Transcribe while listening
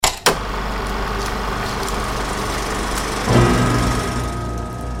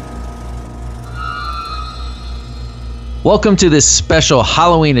Welcome to this special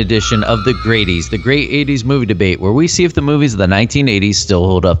Halloween edition of The Great 80s movie debate, where we see if the movies of the 1980s still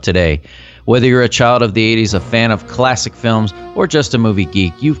hold up today. Whether you're a child of the 80s, a fan of classic films, or just a movie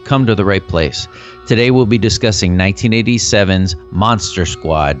geek, you've come to the right place. Today we'll be discussing 1987's Monster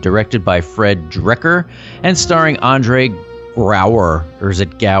Squad, directed by Fred Drecker and starring Andre Gower, or is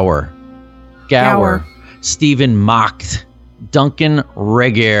it Gower? Gower. Stephen Macht, Duncan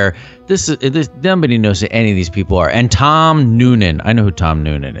Regehr. This nobody knows who any of these people are. And Tom Noonan. I know who Tom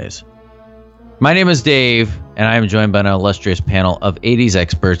Noonan is. My name is Dave, and I am joined by an illustrious panel of 80s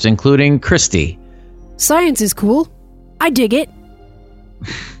experts, including Khrysti. Science is cool. I dig it.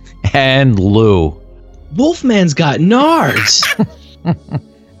 And Lou. Wolfman's got nards.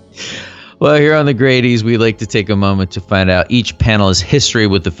 Well, here on The Great 80s, we like to take a moment to find out each panelist's history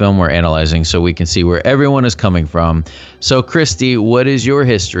with the film we're analyzing so we can see where everyone is coming from. So, Khrysti, what is your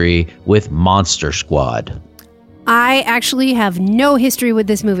history with Monster Squad? I actually have no history with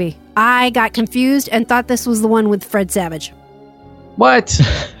this movie. I got confused and thought this was the one with Fred Savage. What?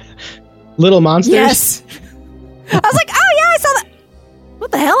 Little Monsters? Yes. I was like, oh yeah, I saw that.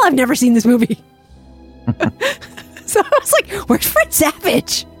 What the hell? I've never seen this movie. So I was like, where's Fred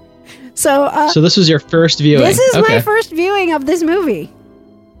Savage? So this was your first viewing? This is my first viewing of this movie.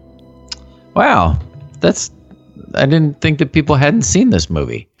 Wow. I didn't think that people hadn't seen this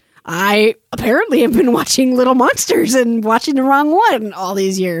movie. I apparently have been watching Little Monsters and watching the wrong one all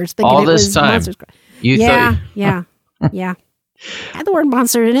these years. All this time. Yeah. Had the word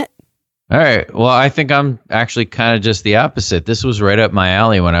monster in it. All right. Well, I think I'm actually kind of just the opposite. This was right up my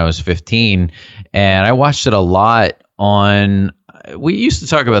alley when I was 15, and I watched it a lot on... We used to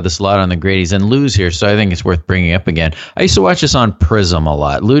talk about this a lot on The Grady's, and Lou's here, so I think it's worth bringing up again. I used to watch this on Prism a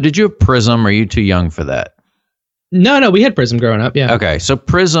lot. Lou, did you have Prism, or are you too young for that? No, we had Prism growing up, yeah. Okay, so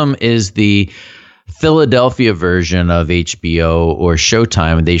Prism is the Philadelphia version of HBO or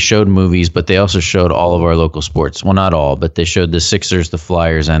Showtime. They showed movies, but they also showed all of our local sports. Well, not all, but they showed the Sixers, the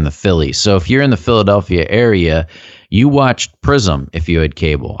Flyers, and the Phillies. So if you're in the Philadelphia area, you watched Prism if you had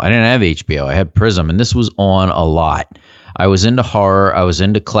cable. I didn't have HBO. I had Prism, and this was on a lot. I was into horror. I was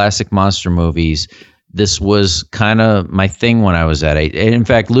into classic monster movies. This was kind of my thing when I was at 8. In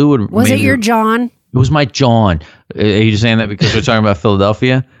fact, Lou would... Was it your John? It was my John. Are you saying that because we're talking about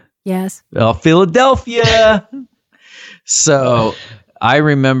Philadelphia? Yes. Oh, Philadelphia! So I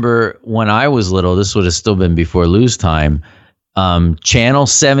remember when I was little, this would have still been before Lou's time, Channel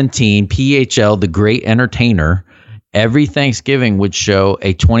 17, PHL, The Great Entertainer, every Thanksgiving would show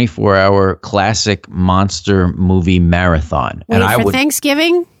a 24-hour classic monster movie marathon. Wait, and for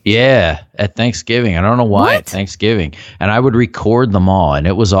Thanksgiving? Yeah, at Thanksgiving. I don't know why at Thanksgiving. And I would record them all, and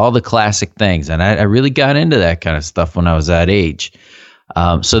it was all the classic things. And I really got into that kind of stuff when I was that age.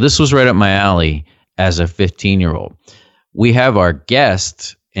 So this was right up my alley as a 15-year-old. We have our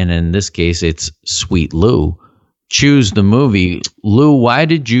guest, and in this case, it's Sweet Lou, choose the movie. Lou, why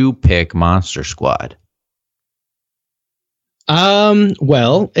did you pick Monster Squad?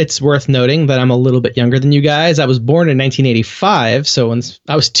 Well, it's worth noting that I'm a little bit younger than you guys. I was born in 1985, so when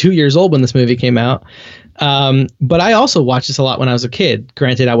I was 2 years old when this movie came out. But I also watched this a lot when I was a kid.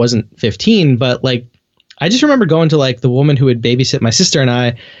 Granted, I wasn't 15, but like, I just remember going to like the woman who would babysit my sister and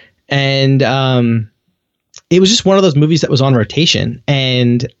I, and it was just one of those movies that was on rotation.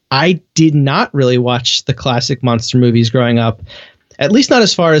 And I did not really watch the classic monster movies growing up, at least not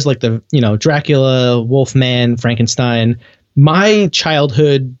as far as like the, Dracula, Wolfman, Frankenstein. My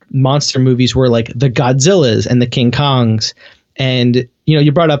childhood monster movies were like the Godzillas and the King Kongs. And,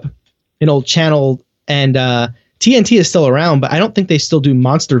 you brought up an old channel, and TNT is still around, but I don't think they still do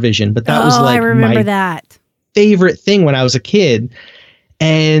Monster Vision. But that was like I remember my that favorite thing when I was a kid.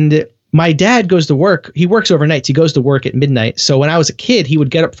 And my dad goes to work. He works overnights. He goes to work at midnight. So when I was a kid, he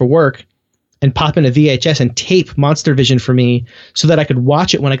would get up for work and pop in a VHS and tape Monster Vision for me so that I could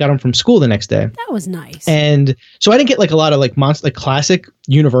watch it when I got home from school the next day. That was nice. And so I didn't get like a lot of like classic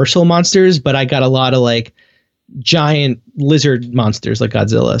Universal monsters, but I got a lot of like giant lizard monsters like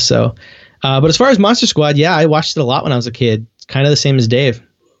Godzilla. So, but as far as Monster Squad, yeah, I watched it a lot when I was a kid. It's kind of the same as Dave.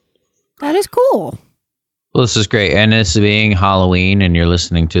 That is cool. Well, this is great. And this being Halloween, and you're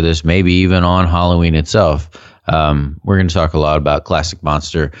listening to this maybe even on Halloween itself, we're going to talk a lot about classic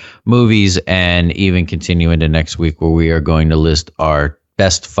monster movies, and even continue into next week where we are going to list our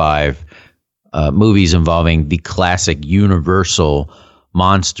best 5 movies involving the classic Universal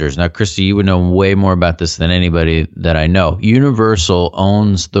monsters. Now, Khrysti, you would know way more about this than anybody that I know. Universal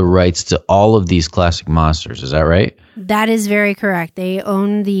owns the rights to all of these classic monsters. Is that right? That is very correct. They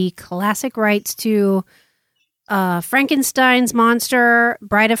own the classic rights to Frankenstein's monster,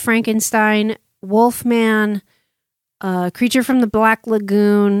 Bride of Frankenstein, Wolfman, Creature from the Black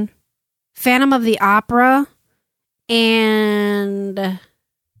Lagoon, Phantom of the Opera, and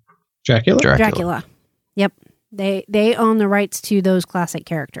Dracula. Yep. They own the rights to those classic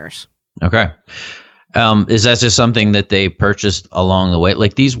characters. Okay. Is that just something that they purchased along the way?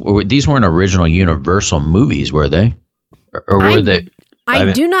 Like these weren't original Universal movies, were they? Or were they?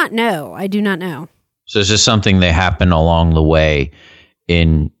 I do not know. So it's just something that happened along the way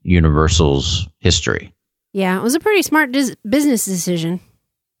in Universal's history. Yeah, it was a pretty smart business decision.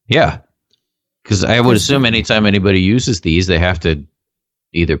 Yeah. Because I would assume anytime anybody uses these, they have to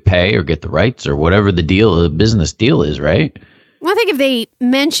either pay or get the rights or whatever the business deal is, right? Well, I think if they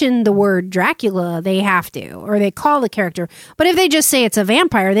mention the word Dracula, they have to, or they call the character. But if they just say it's a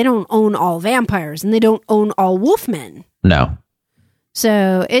vampire, they don't own all vampires, and they don't own all wolfmen. No.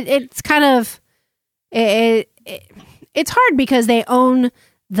 So it's kind of it's hard because they own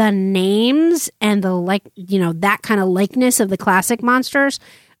the names and the that kind of likeness of the classic monsters,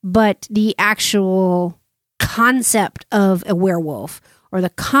 but the actual concept of a werewolf or the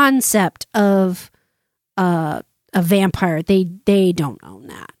concept of a vampire, they don't own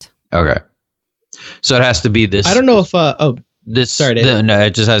that. Okay. So it has to be this. I don't know if no,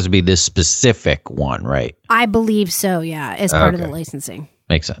 it just has to be this specific one, right? I believe so, yeah, as part of the licensing.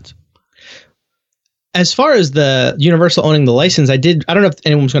 Makes sense. As far as the Universal owning the license, I don't know if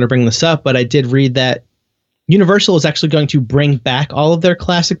anyone's going to bring this up, but I did read that Universal is actually going to bring back all of their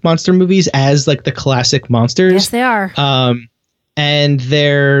classic monster movies as like the classic monsters. Yes, they are. And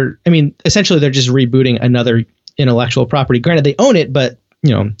essentially they're just rebooting another intellectual property. Granted, they own it, but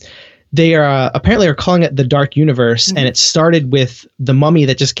they are apparently calling it the Dark Universe, and it started with The Mummy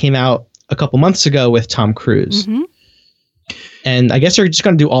that just came out a couple months ago with Tom Cruise. Mm-hmm. And I guess they're just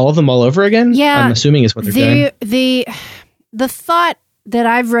going to do all of them all over again. Yeah, I'm assuming is what they're doing. The thought that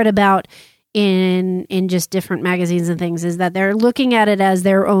I've read about in just different magazines and things is that they're looking at it as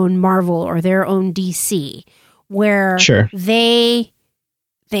their own Marvel or their own DC, where they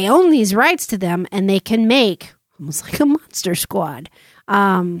own these rights to them and they can make almost like a Monster Squad.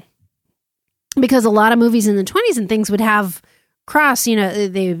 Because a lot of movies in the 20s and things would have cross,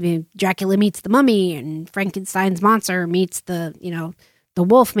 Dracula meets the Mummy and Frankenstein's monster meets the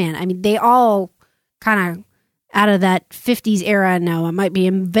Wolfman. I mean, they all kind of out of that 50s era now. I might be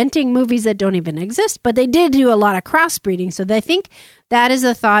inventing movies that don't even exist, but they did do a lot of crossbreeding. So I think that is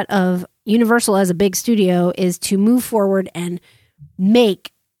a thought of Universal as a big studio is to move forward and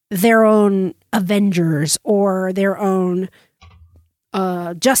make their own Avengers or their own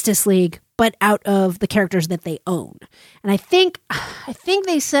Justice League, but out of the characters that they own. And I think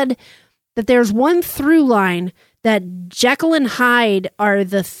they said that there's one through line that Jekyll and Hyde are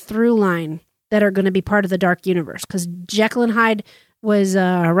the through line that are going to be part of the Dark Universe. Because Jekyll and Hyde was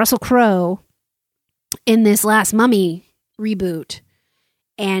Russell Crowe in this last Mummy reboot.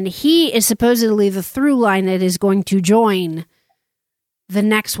 And he is supposedly the through line that is going to join the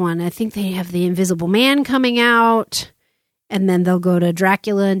next one. I think they have the Invisible Man coming out. And then they'll go to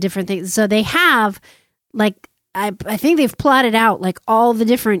Dracula and different things. So they have, like, I think they've plotted out, like, all the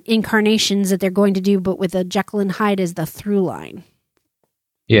different incarnations that they're going to do, but with a Jekyll and Hyde as the through line.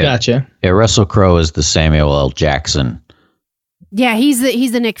 Yeah. Gotcha. Yeah, Russell Crowe is the Samuel L. Jackson. Yeah, he's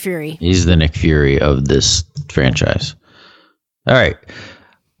the Nick Fury. He's the Nick Fury of this franchise. All right.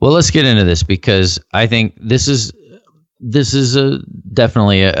 Well, let's get into this because I think this is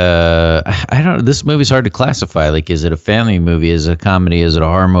definitely I don't know. This movie's hard to classify. Like, is it a family movie? Is it a comedy? Is it a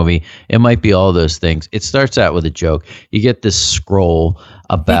horror movie? It might be all those things. It starts out with a joke. You get this scroll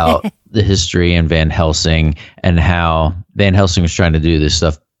about the history in Van Helsing and how Van Helsing was trying to do this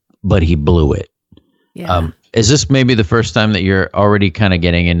stuff, but he blew it. Yeah. Is this maybe the first time that you're already kind of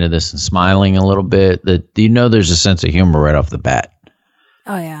getting into this and smiling a little bit? That there's a sense of humor right off the bat.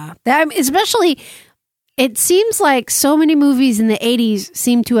 Oh yeah, especially. It seems like so many movies in the 80s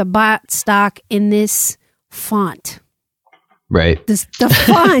seem to have bought stock in this font. Right. The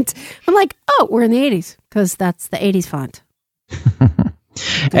font. I'm like, oh, we're in the 80s because that's the 80s font.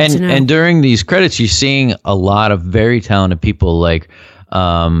 And during these credits, you're seeing a lot of very talented people like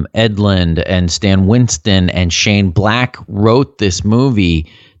Edlund and Stan Winston and Shane Black wrote this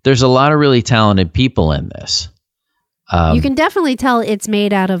movie. There's a lot of really talented people in this. You can definitely tell it's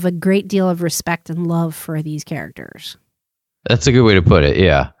made out of a great deal of respect and love for these characters. That's a good way to put it,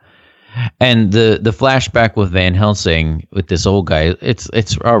 yeah. And the flashback with Van Helsing, with this old guy,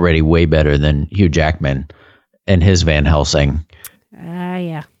 it's already way better than Hugh Jackman and his Van Helsing.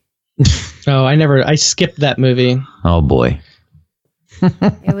 Yeah. Oh, I skipped that movie. Oh, boy.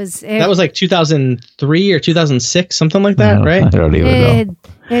 That was like 2003 or 2006, something like that, right? I don't even know.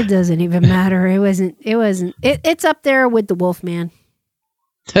 It doesn't even matter. It's up there with The Wolfman.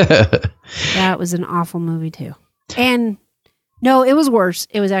 That was an awful movie too. And no, it was worse.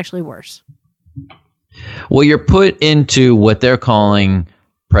 It was actually worse. Well, you're put into what they're calling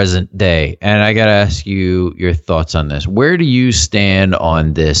present day. And I got to ask you your thoughts on this. Where do you stand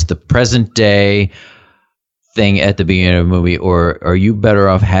on this, the present day thing at the beginning of the movie, or are you better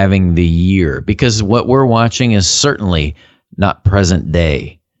off having the year? Because what we're watching is certainly not present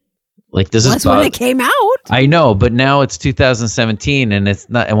day. Like this That's when it came out. I know, but now it's 2017 and it's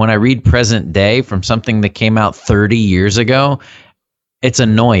not. And when I read present day from something that came out 30 years ago, it's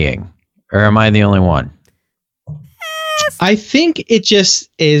annoying. Or am I the only one? I think it just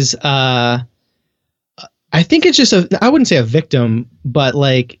is. I think it's just I wouldn't say a victim, but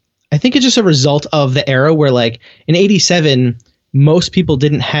like I think it's just a result of the era where, like, in '87, most people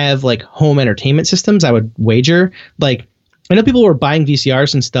didn't have like home entertainment systems. I would wager. Like, I know people were buying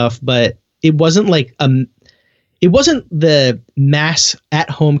VCRs and stuff, but it wasn't like it wasn't the mass at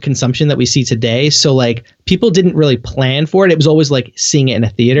home consumption that we see today. So like people didn't really plan for it. It was always like seeing it in a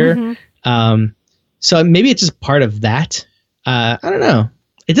theater. Mm-hmm. So maybe it's just part of that. I don't know.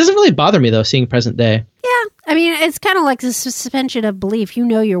 It doesn't really bother me though, seeing present day. Yeah. I mean, it's kind of like the suspension of belief. You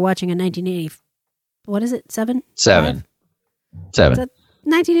know, you're watching a 1980. What is it? Seven. It's a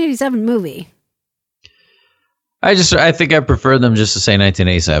 1987 movie. I think I prefer them just to say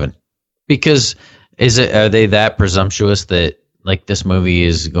 1987 because are they that presumptuous that like this movie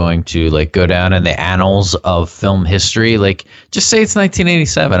is going to like go down in the annals of film history? Like just say it's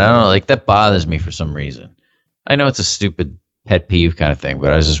 1987. I don't know. Like that bothers me for some reason. I know it's a stupid pet peeve kind of thing,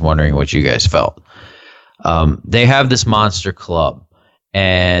 but I was just wondering what you guys felt. They have this monster club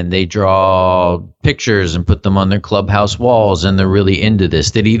and they draw pictures and put them on their clubhouse walls and they're really into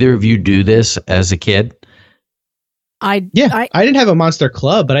this. Did either of you do this as a kid? I didn't have a monster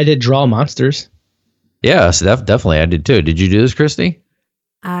club, but I did draw monsters. Yeah, so definitely I did too. Did you do this, Khrysti?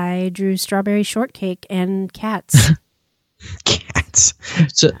 I drew strawberry shortcake and cats. Cats.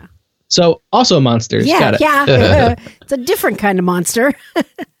 So also monsters. Yeah, got it. Yeah. It's a different kind of monster.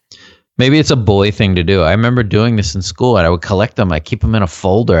 Maybe it's a boy thing to do. I remember doing this in school and I would collect them. I'd keep them in a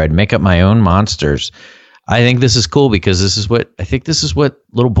folder. I'd make up my own monsters. I think this is cool because this is what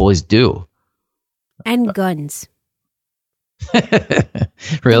little boys do. And guns.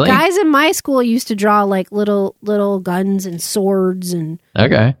 Really? The guys in my school used to draw like little guns and swords and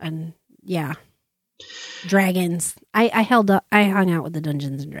yeah, dragons. I hung out with the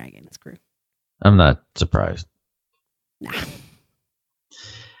Dungeons and Dragons crew. I'm not surprised. Nah.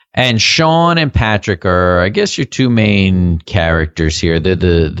 And Sean and Patrick are, I guess, your two main characters here. They're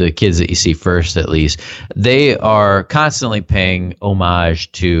the kids that you see first, at least. They are constantly paying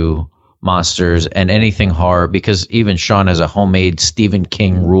homage to monsters and anything horror because even Sean has a homemade Stephen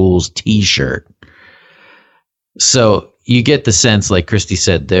King Rules T-shirt. So you get the sense, like Khrysti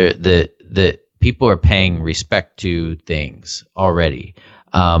said, that people are paying respect to things already,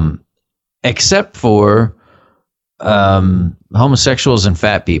 except for homosexuals and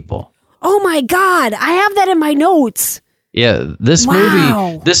fat people. Oh my God, I have that in my notes. Yeah, this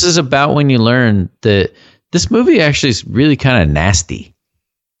movie, this is about when you learn that this movie actually is really kind of nasty.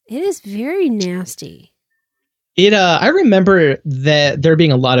 It is very nasty. I remember that there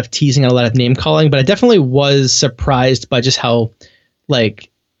being a lot of teasing and a lot of name calling, but I definitely was surprised by just how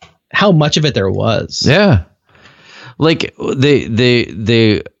much of it there was. Yeah. Like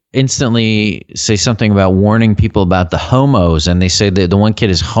they instantly say something about warning people about the homos, and they say that the one kid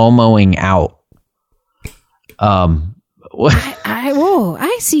is homoing out.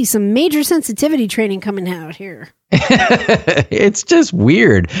 I see some major sensitivity training coming out here. It's just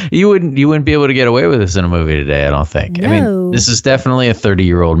weird. You wouldn't be able to get away with this in a movie today, I don't think. No. I mean, this is definitely a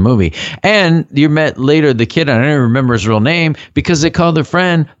 30-year-old movie. And you met later the kid, I don't even remember his real name, because they called their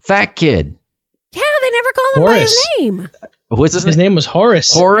friend Fat Kid. Yeah, they never called him by his name. What's his name was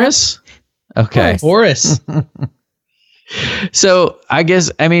Horace. Horace? Okay. Horace. So,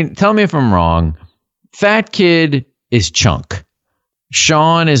 tell me if I'm wrong. Fat Kid is Chunk.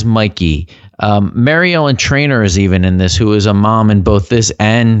 Sean is Mikey. Mary Ellen Trainor is even in this, who is a mom in both this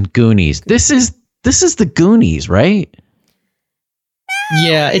and Goonies. This is the Goonies, right?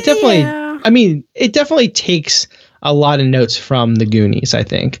 Yeah, it definitely. Yeah. I mean, it definitely takes a lot of notes from the Goonies, I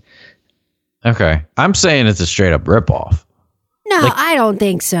think. Okay, I'm saying it's a straight up ripoff. No, I don't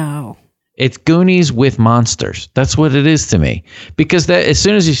think so. It's Goonies with monsters. That's what it is to me. Because as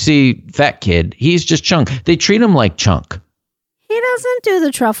soon as you see Fat Kid, he's just Chunk. They treat him like Chunk. He doesn't do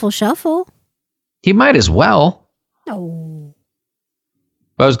the truffle shuffle. He might as well. No.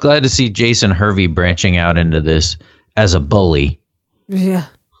 But I was glad to see Jason Hervey branching out into this as a bully. Yeah.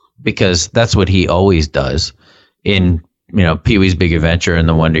 Because that's what he always does in, Pee-wee's Big Adventure and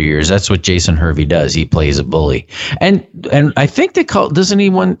the Wonder Years. That's what Jason Hervey does. He plays a bully. And I think doesn't he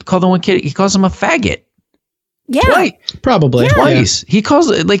call the one kid, he calls him a faggot. Yeah. Twice. Probably. Yeah. Twice. He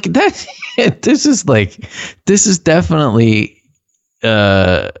calls it like that. This is definitely,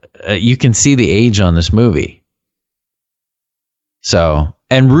 you can see the age on this movie. So,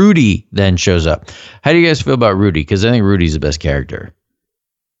 and Rudy then shows up. How do you guys feel about Rudy? Because I think Rudy's the best character.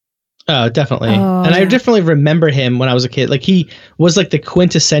 Oh, definitely. And I definitely remember him when I was a kid. Like, he was like the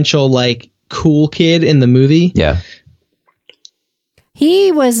quintessential, like, cool kid in the movie. Yeah.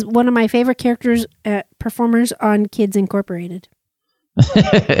 He was one of my favorite performers on Kids Incorporated.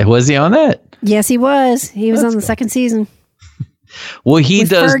 Was he on that? Yes, he was. He was on the second season. Well, he with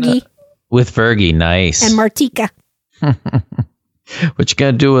does. Fergie. With Fergie, nice. And Martika. What you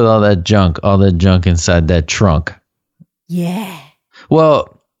got to do with all that junk inside that trunk? Yeah.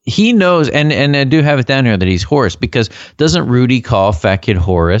 Well, he knows, and I do have it down here that he's Horace, because doesn't Rudy call Fat Kid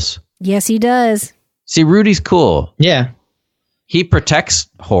Horace? Yes, he does. See, Rudy's cool. Yeah. He protects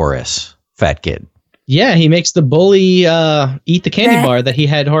Horace, Fat Kid. Yeah, he makes the bully eat the candy bar that he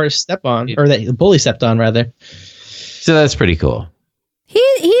had Horace step on, or that the bully stepped on, rather. So that's pretty cool.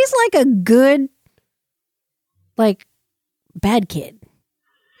 He's like a good, like, bad kid.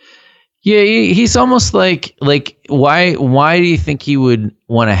 Yeah, he's almost like why do you think he would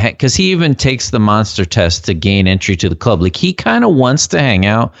want to hang? Because he even takes the monster test to gain entry to the club. Like, he kind of wants to hang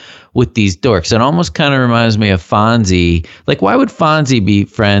out with these dorks. It almost kind of reminds me of Fonzie. Like, why would Fonzie be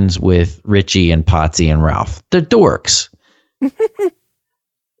friends with Richie and Potsy and Ralph? They're dorks.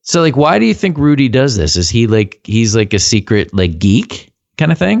 So, like, why do you think Rudy does this? Is he like, he's like a secret, like, geek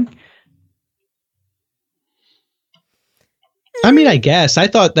kind of thing? I mean, I guess. I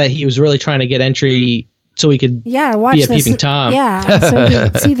thought that he was really trying to get entry so he could watch be a peeping Tom. Yeah, so he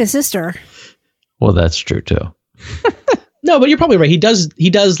could see the sister. Well, that's true, too. No, but you're probably right. He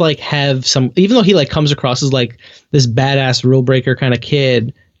does like have some, even though he like comes across as like this badass rule breaker kind of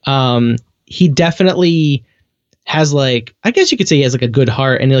kid, he definitely has like, I guess you could say he has like a good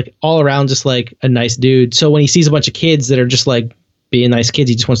heart and like all around just like a nice dude. So when he sees a bunch of kids that are just like being nice kids,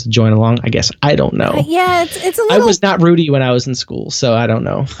 he just wants to join along, I guess. I don't know. Yeah, it's a little... I was not Rudy when I was in school, so I don't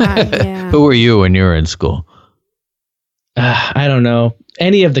know. Yeah. Who were you when you were in school? I don't know.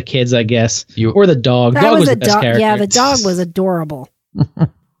 Any of the kids, I guess. Or the dog. Dog was the best character. Yeah, the dog was adorable.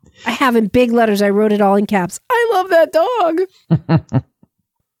 I have in big letters, I wrote it all in caps. I love that dog.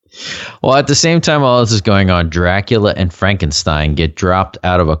 Well, at the same time all this is going on, Dracula and Frankenstein get dropped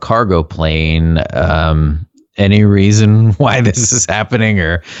out of a cargo plane. Any reason why this is happening,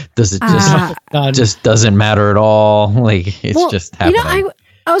 or does it just doesn't matter at all? Like, it's just happening.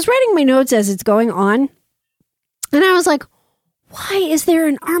 I was writing my notes as it's going on, and I was like, why is there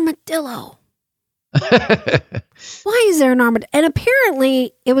an armadillo? Why is there an armadillo? And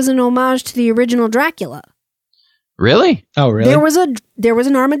apparently it was an homage to the original Dracula. Really? Oh, really? There was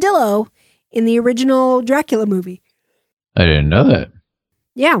an armadillo in the original Dracula movie. I didn't know that.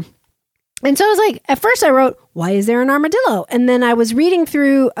 Yeah. And so I was like, at first I wrote, why is there an armadillo? And then I was reading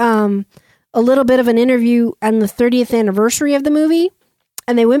through a little bit of an interview on the 30th anniversary of the movie.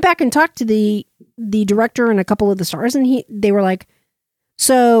 And they went back and talked to the director and a couple of the stars. And they were like,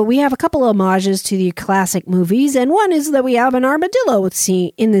 so we have a couple of homages to the classic movies. And one is that we have an armadillo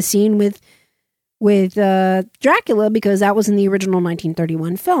in the scene with Dracula, because that was in the original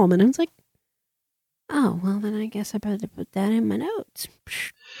 1931 film. And I was like, oh, well, then I guess I better put that in my notes.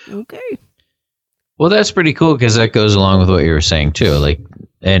 Okay. Well, that's pretty cool, because that goes along with what you were saying too. Like,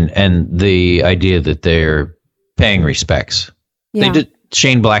 and the idea that they're paying respects. Yeah.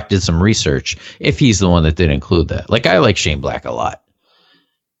 Shane Black did some research, if he's the one that did include that. Like, I like Shane Black a lot.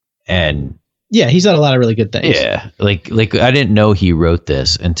 And yeah, he's done a lot of really good things. Yeah. Like I didn't know he wrote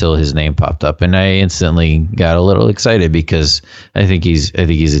this until his name popped up, and I instantly got a little excited, because I think he's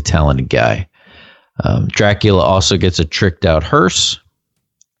a talented guy. Dracula also gets a tricked out hearse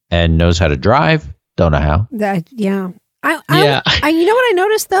and knows how to drive. Don't know how. I you know what I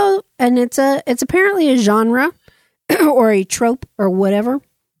noticed though, and it's apparently a genre or a trope or whatever,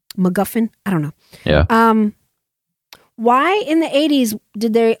 MacGuffin. I don't know. Yeah. Why in the 80s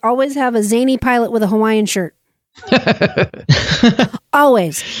did they always have a zany pilot with a Hawaiian shirt?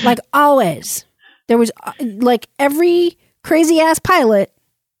 Always. There was like every crazy ass pilot,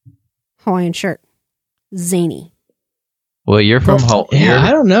 Hawaiian shirt. Zany. Well, you're from Hawaii. Yeah,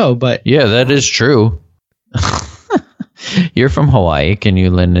 I don't know, but yeah, that is true. You're from Hawaii. Can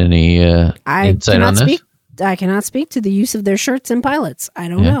you lend any insight on this? I cannot speak to the use of their shirts and pilots. I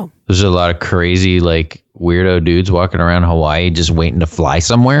don't know. There's a lot of crazy, like, weirdo dudes walking around Hawaii just waiting to fly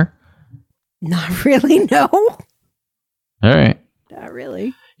somewhere. Not really, no. All right. Not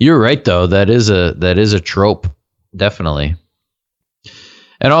really. You're right, though. That is a trope, definitely.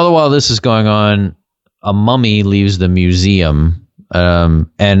 And all the while this is going on, a mummy leaves the museum,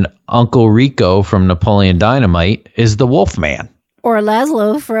 and Uncle Rico from Napoleon Dynamite is the Wolfman. Or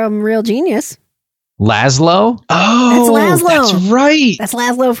Laszlo from Real Genius. Laszlo? Oh, that's Laszlo. That's right. That's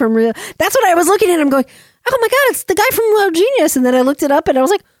Laszlo from Real. That's what I was looking at. I'm going, oh my God, it's the guy from Real Genius. And then I looked it up and I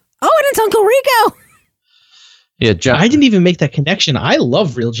was like, oh, and it's Uncle Rico. Yeah, John, I didn't even make that connection. I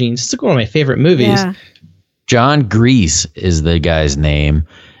love Real Genius. It's like one of my favorite movies. Yeah. John Grease is the guy's name.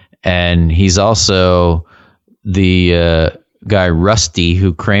 And he's also the guy Rusty,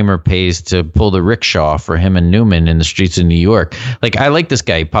 who Kramer pays to pull the rickshaw for him and Newman in the streets of New York. Like, I like this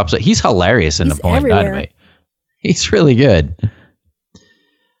guy. He pops up. He's hilarious in Napoleon Dynamite. He's really good.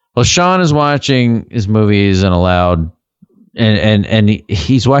 Well, Sean is watching his movies and allowed, and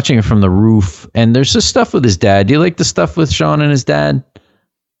he's watching it from the roof. And there's this stuff with his dad. Do you like the stuff with Sean and his dad?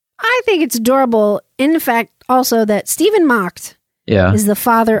 I think it's adorable. In fact, also that Stephen Macht is the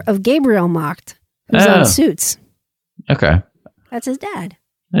father of Gabriel Macht, who's on Suits. Okay. That's his dad.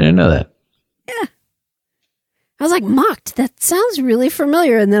 I didn't know that. Yeah. I was like, Macht, that sounds really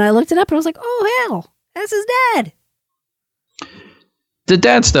familiar. And then I looked it up and I was like, oh, hell, that's his dad. The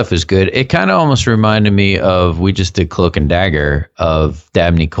dad stuff is good. It kind of almost reminded me of, we just did Cloak and Dagger, of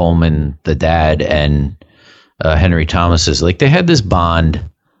Dabney Coleman, the dad, and Henry Thomas's. Like, they had this bond,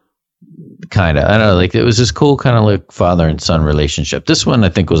 kind of. I don't know, like, it was this cool kind of like father and son relationship. This one, I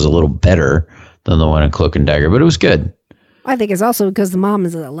think, was a little better than the one in Cloak and Dagger, but it was good. I think it's also because the mom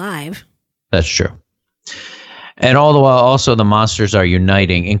is alive. That's true. And all the while, also, the monsters are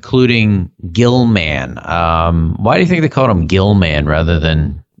uniting, including Gillman. Why do you think they called him Gillman rather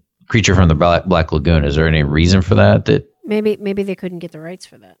than Creature from the Black Lagoon? Is there any reason for that? Maybe they couldn't get the rights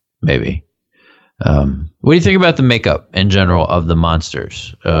for that. Maybe. What do you think about the makeup in general of the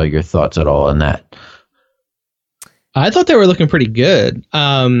monsters? Your thoughts at all on that? I thought they were looking pretty good.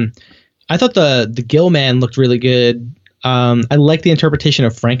 I thought the Gillman looked really good. I like the interpretation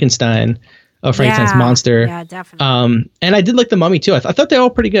of Frankenstein's monster. Yeah, definitely. And I did like the Mummy too. I thought they were all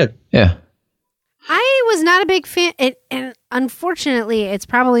pretty good. Yeah. I was not a big fan, and unfortunately, it's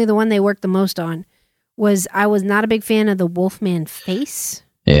probably the one they worked the most on. I was not a big fan of the Wolfman face.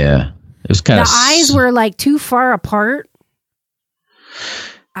 Yeah, it was kind of. The eyes were like too far apart.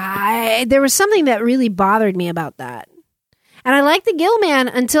 There was something that really bothered me about that. And I like the Gillman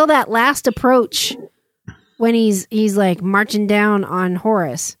until that last approach when he's like marching down on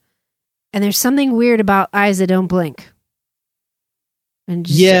Horace. And there's something weird about eyes that don't blink. And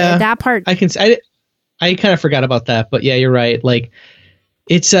just, that part. I kind of forgot about that, but yeah, you're right. Like,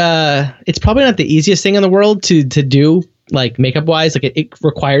 it's probably not the easiest thing in the world to do, like, makeup wise. Like, it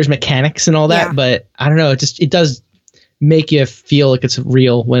requires mechanics and all that, but I don't know. It does make you feel like it's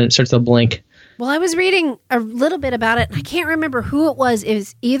real when it starts to blink. Well, I was reading a little bit about it. I can't remember who it was. It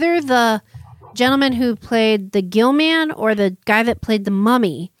was either the gentleman who played the Gillman or the guy that played the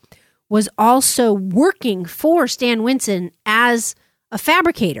Mummy was also working for Stan Winston as a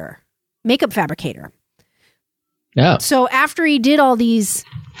makeup fabricator. Yeah. So after he did all these,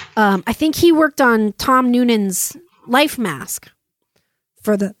 I think he worked on Tom Noonan's life mask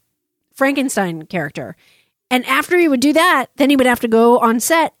for the Frankenstein character. And after he would do that, then he would have to go on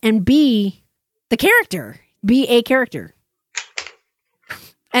set and be a character.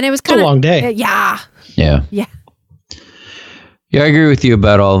 And it was kind of a long day. Yeah. Yeah, I agree with you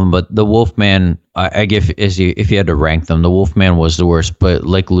about all of them, but the Wolfman, I give, if you had to rank them, the Wolfman was the worst. But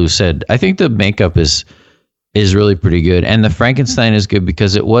like Lou said, I think the makeup is really pretty good, and the Frankenstein is good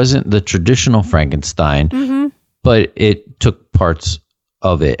because it wasn't the traditional Frankenstein, but it took parts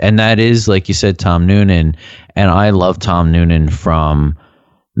of it, and that is, like you said, Tom Noonan, and I love Tom Noonan from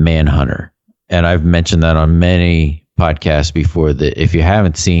Manhunter, and I've mentioned that on many podcasts before. That if you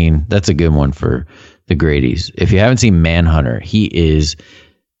haven't seen, that's a good one for the Grady's. If you haven't seen Manhunter, he is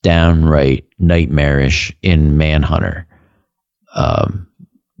downright nightmarish in Manhunter,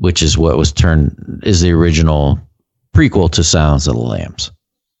 which is what is the original prequel to Silence of the Lambs.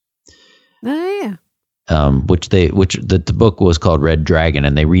 Oh yeah. Which the book was called Red Dragon,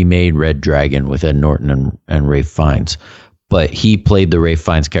 and they remade Red Dragon with Ed Norton and Ralph Fiennes. But he played the Ralph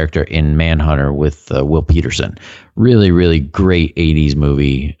Fiennes character in Manhunter with Will Peterson. Really, really great 80s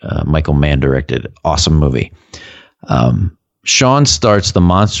movie. Michael Mann directed. Awesome movie. Sean starts the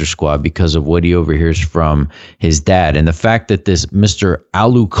Monster Squad because of what he overhears from his dad. And the fact that this Mr.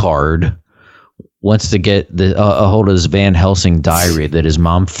 Alucard wants to get a hold of this Van Helsing diary that his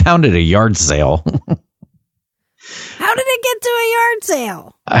mom found at a yard sale. How did it get to a yard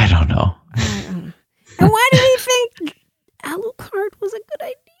sale? I don't know. And why did he think Alucard was a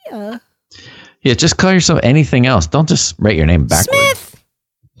good idea? Yeah, just call yourself anything else. Don't just write your name backwards.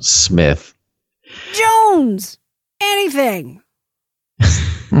 Smith. Jones. Anything.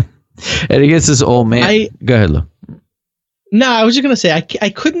 And he gets this old man. Go ahead, Lou. No, I was just going to say, I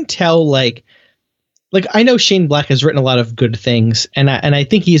couldn't tell, like I know Shane Black has written a lot of good things, and I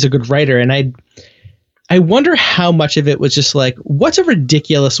think he's a good writer, and I wonder how much of it was just like, what's a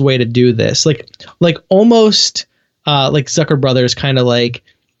ridiculous way to do this? Like almost like Zucker Brothers, kind of like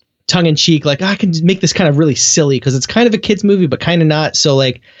tongue in cheek, like, I can make this kind of really silly because it's kind of a kid's movie, but kind of not. So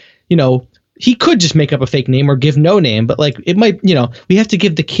like, you know, he could just make up a fake name or give no name, but like it might, you know, we have to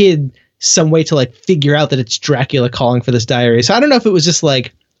give the kid some way to like figure out that it's Dracula calling for this diary. So I don't know if it was just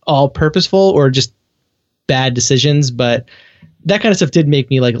like all purposeful or just bad decisions, but that kind of stuff did make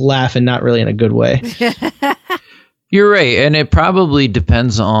me like laugh, and not really in a good way. You're right. And it probably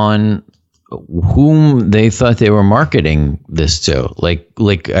depends on whom they thought they were marketing this to. Like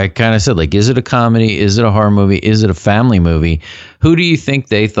I kind of said, like, is it a comedy? Is it a horror movie? Is it a family movie? Who do you think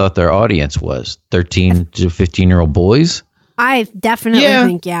they thought their audience was? 13 to 15-year-old boys? I definitely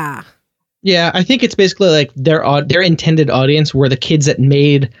think, Yeah, I think it's basically like their intended audience were the kids that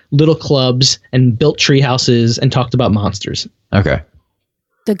made little clubs and built tree houses and talked about monsters. Okay.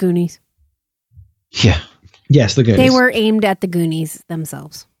 The Goonies. Yeah. Yes, the Goonies. They were aimed at the Goonies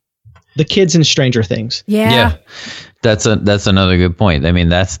themselves. The kids in Stranger Things. Yeah. That's another good point. I mean,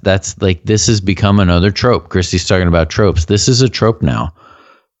 that's like, this has become another trope. Khrysti's talking about tropes. This is a trope now.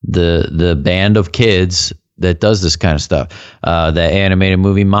 The band of kids that does this kind of stuff. The animated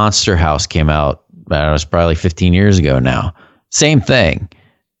movie Monster House came out, I don't know, it's probably 15 years ago now. Same thing.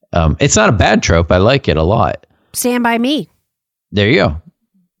 It's not a bad trope. I like it a lot. Stand By Me. There you go.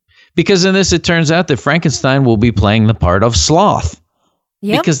 Because in this, it turns out that Frankenstein will be playing the part of Sloth.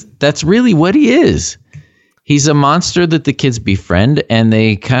 Yep. Because that's really what he is. He's a monster that the kids befriend, and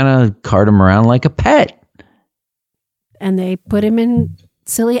they kind of cart him around like a pet. And they put him in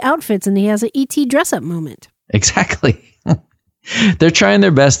silly outfits, and he has an E.T. dress-up moment. Exactly. They're trying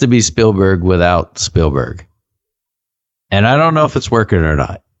their best to be Spielberg without Spielberg. And I don't know if it's working or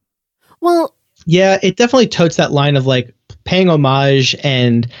not. Well, yeah, it definitely totes that line of like paying homage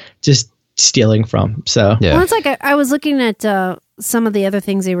and just stealing from. So yeah. Well, it's like I was looking at some of the other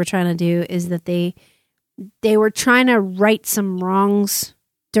things they were trying to do is that they were trying to right some wrongs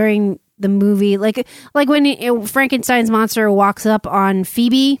during the movie, like when Frankenstein's monster walks up on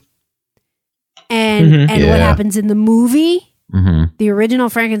Phoebe, and what happens in the movie. Mm-hmm. The original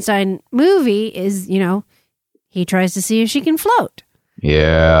Frankenstein movie is, you know, he tries to see if she can float.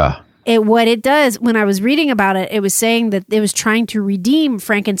 Yeah. What it does, when I was reading about it, it was saying that it was trying to redeem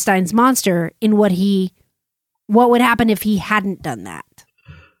Frankenstein's monster in what would happen if he hadn't done that.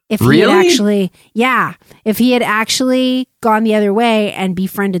 If he had actually, if he had actually gone the other way and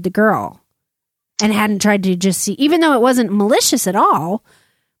befriended the girl and hadn't tried to just see, even though it wasn't malicious at all,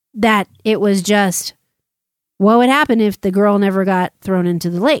 that it was just, what would happen if the girl never got thrown into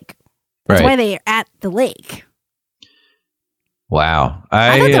the lake? That's why they're at the lake. Wow.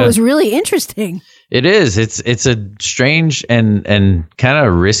 I thought that was really interesting. It is. It's a strange and kind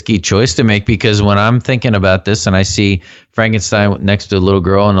of risky choice to make, because when I'm thinking about this and I see Frankenstein next to a little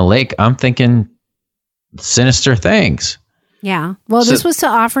girl in a lake, I'm thinking sinister things. Yeah. Well, this was to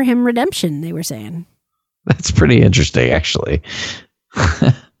offer him redemption, they were saying. That's pretty interesting, actually.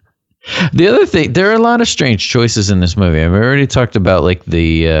 The other thing, there are a lot of strange choices in this movie. I mean, we already talked about like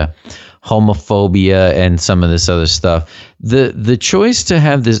the homophobia and some of this other stuff. The choice to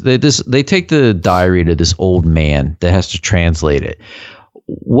have they take the diary to this old man that has to translate it.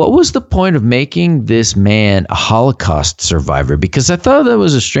 What was the point of making this man a Holocaust survivor? Because I thought that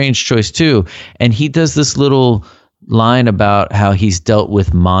was a strange choice too. And he does this little line about how he's dealt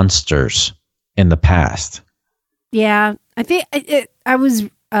with monsters in the past. Yeah, I think I was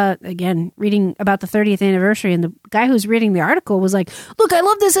again reading about the 30th anniversary, and the guy who's reading the article was like, "Look, I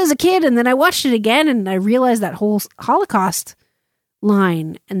loved this as a kid, and then I watched it again, and I realized that whole Holocaust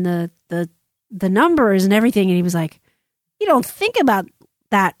line and the numbers and everything." And he was like, "You don't think about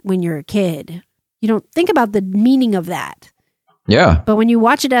that when you're a kid. You don't think about the meaning of that. Yeah. But when you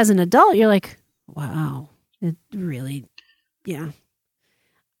watch it as an adult, you're like, wow, it really, yeah."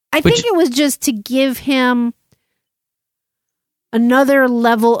 I think it was just to give him another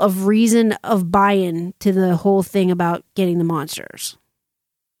level of reason of buy-in to the whole thing about getting the monsters.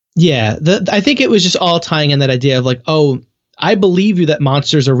 Yeah, I think it was just all tying in that idea of like, oh, I believe you that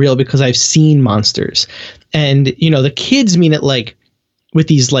monsters are real because I've seen monsters. And, the kids mean it like with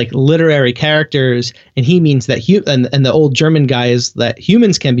these like literary characters, and he means that and the old German guy is that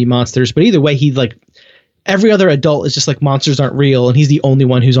humans can be monsters. But either way, he like every other adult is just like monsters aren't real, and he's the only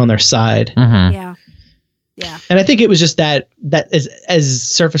one who's on their side. Mm-hmm. Yeah. Yeah. And I think it was just that is as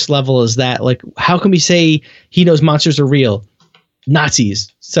surface level as that. Like, how can we say he knows monsters are real?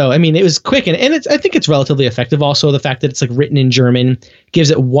 Nazis. So, I mean, it was quick, and I think it's relatively effective. Also, the fact that it's like written in German gives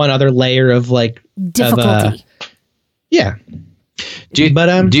it one other layer of like difficulty. Yeah. Do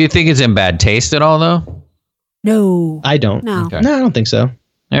you think it's in bad taste at all, though? No, I don't. No, okay. No, I don't think so.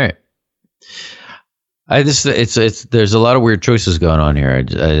 All right. There's a lot of weird choices going on here,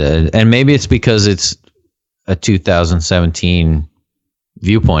 and maybe it's because it's a 2017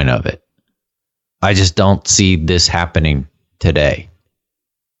 viewpoint of it. I just don't see this happening today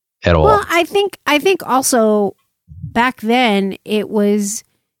at all. Well, I think also back then it was,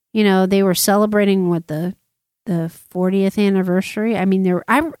 they were celebrating what the 40th anniversary. I mean,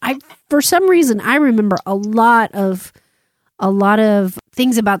 I for some reason I remember a lot of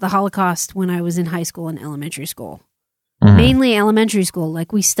things about the Holocaust when I was in high school and elementary school. Mm-hmm. Mainly elementary school.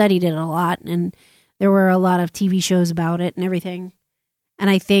 Like, we studied it a lot, and there were a lot of TV shows about it and everything. And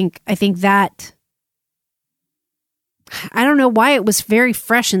I think that, I don't know why it was very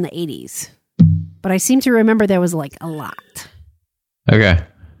fresh in the 80s, but I seem to remember there was like a lot. Okay.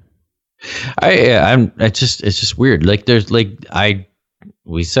 It's just weird. Like,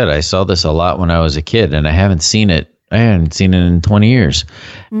 we said I saw this a lot when I was a kid, and I hadn't seen it in 20 years.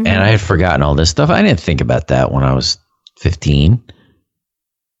 Mm-hmm. And I had forgotten all this stuff. I didn't think about that when I was 15.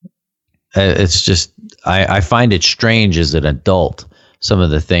 It's just, I find it strange as an adult, some of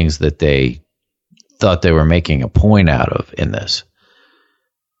the things that they thought they were making a point out of in this.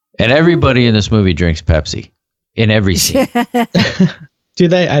 And everybody in this movie drinks Pepsi in every scene. Do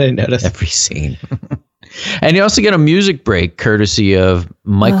they? I didn't notice. Every scene. And you also get a music break courtesy of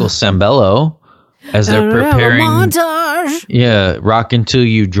Michael Sembello as they're preparing. Montage. Yeah, Rock Until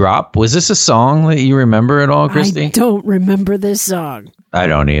You Drop. Was this a song that you remember at all, Khrysti? I don't remember this song. I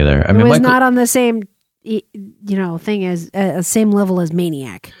don't either. It was not on the same, thing as same level as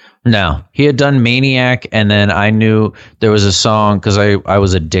Maniac. No, he had done Maniac, and then I knew there was a song because I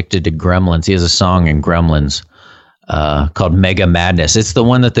was addicted to Gremlins. He has a song in Gremlins called Mega Madness. It's the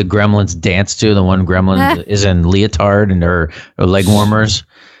one that the Gremlins dance to. The one Gremlin is in leotard and her leg warmers.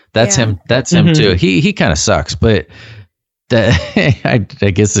 That's him. That's him too. He kind of sucks, but I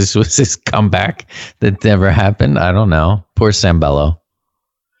guess this was his comeback that never happened. I don't know. Poor Sembello.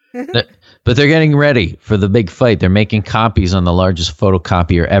 But they're getting ready for the big fight. They're making copies on the largest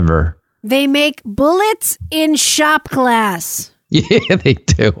photocopier ever. They make bullets in shop class. Yeah, they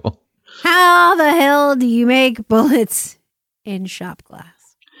do. How the hell do you make bullets in shop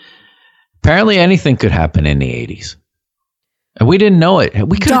class? Apparently anything could happen in the 80s. And we didn't know it.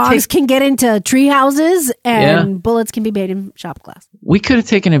 Dogs can get into tree houses, and bullets can be made in shop class. We could have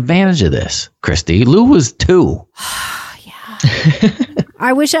taken advantage of this, Khrysti. Lou was 2.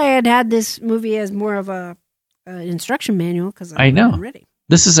 I wish I had this movie as more of a instruction manual, because I know. Ready.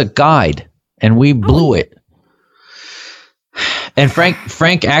 This is a guide, and we blew it. And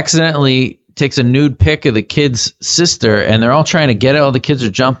Frank accidentally takes a nude pic of the kid's sister, and they're all trying to get it. All the kids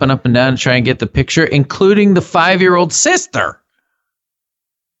are jumping up and down to try and get the picture, including the 5-year-old sister.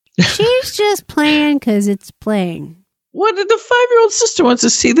 She's just playing because it's playing. What did the 5-year-old sister wants to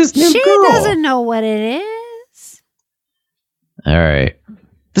see this new girl? She doesn't know what it is. All right.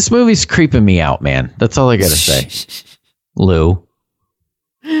 This movie's creeping me out, man. That's all I got to say. Lou.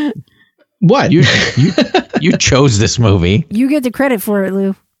 What? You chose this movie. You get the credit for it,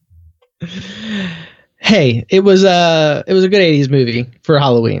 Lou. Hey, it was a good 80s movie for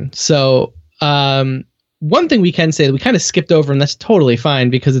Halloween. So, one thing we can say that we kind of skipped over, and that's totally fine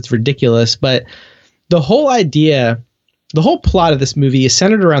because it's ridiculous, but the whole plot of this movie is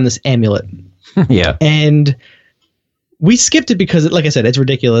centered around this amulet. Yeah. And we skipped it because, like I said, it's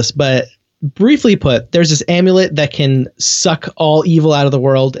ridiculous, but briefly put, there's this amulet that can suck all evil out of the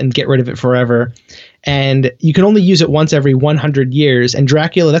world and get rid of it forever. And you can only use it once every 100 years. And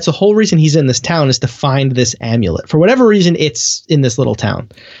Dracula, that's the whole reason he's in this town, is to find this amulet. For whatever reason, it's in this little town.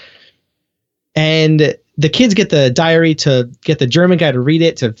 And the kids get the diary to get the German guy to read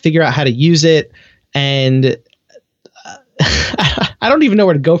it, to figure out how to use it. And I don't even know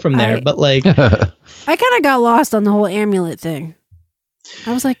where to go from there, but like... I kind of got lost on the whole amulet thing.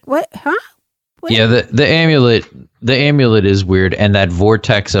 I was like, what? Huh? What? Yeah, the amulet is weird, and that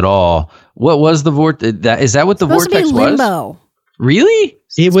vortex at all. What was the vortex? Is that what the vortex was? Supposed to be limbo. Really?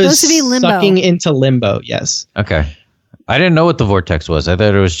 It was supposed to be limbo. Sucking into limbo, yes. Okay. I didn't know what the vortex was. I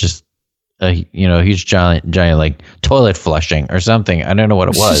thought it was just a huge giant like toilet flushing or something. I don't know what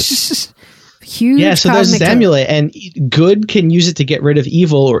it was. Huge. Yeah, so there's this amulet, and good can use it to get rid of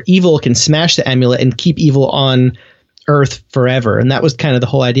evil, or evil can smash the amulet and keep evil on Earth forever. And that was kind of the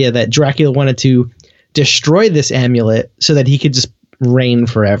whole idea, that Dracula wanted to destroy this amulet so that he could just reign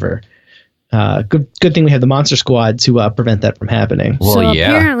forever. Good thing we have the Monster Squad to prevent that from happening. Well, so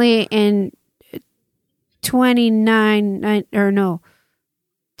yeah. Apparently in what's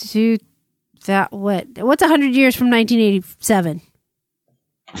 100 years from 1987?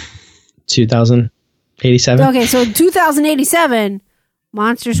 2087. Okay, so 2087,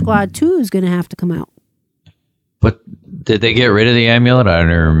 Monster Squad 2 is going to have to come out. But did they get rid of the amulet? I don't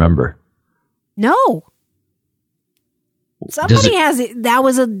even remember. No. Somebody has it. That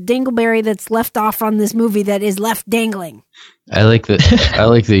was a dingleberry that's left off on this movie that is left dangling. I like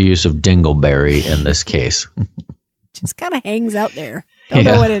the use of dingleberry in this case. Just kind of hangs out there. Don't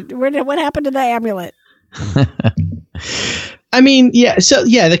know what happened to the amulet. I mean, yeah. So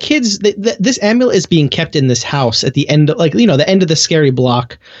yeah, the kids. This amulet is being kept in this house at the end, the end of the scary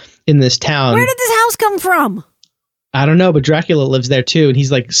block in this town. Where did this house come from? I don't know, but Dracula lives there too, and he's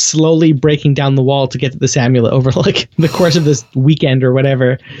like slowly breaking down the wall to get to this amulet over like the course of this weekend or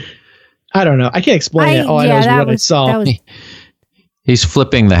whatever. I don't know. I can't explain it. All I know is what I saw. He's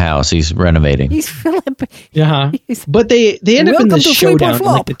flipping the house. He's renovating. He's flipping. Yeah. But they end up in this showdown in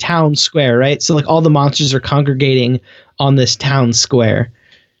like the town square, right? So like all the monsters are congregating on this town square.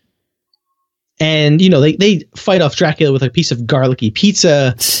 And, they fight off Dracula with a piece of garlicky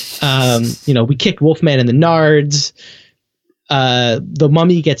pizza. We kicked Wolfman in the nards. The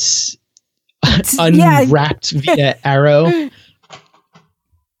mummy gets unwrapped via arrow.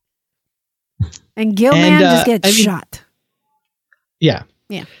 And Gilman just gets shot. Yeah.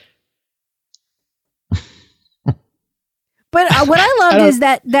 Yeah. But what I loved is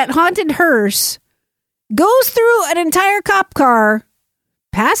that haunted hearse goes through an entire cop car,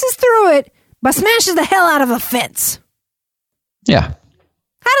 passes through it, but smashes the hell out of a fence. Yeah.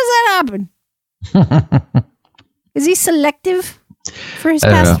 How does that happen? Is he selective for his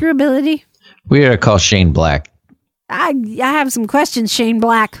pass-through ability? We gotta call Shane Black. I have some questions, Shane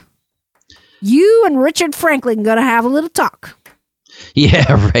Black. You and Richard Franklin gonna have a little talk.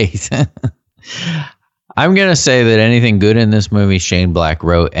 Yeah, right. I'm gonna say that anything good in this movie, Shane Black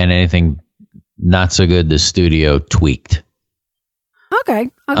wrote, and anything not so good, the studio tweaked.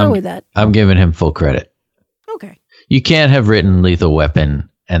 Okay, I'll go with that. I'm giving him full credit. Okay. You can't have written Lethal Weapon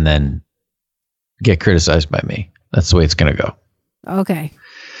and then get criticized by me. That's the way it's going to go. Okay.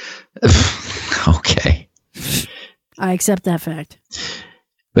 Okay. I accept that fact.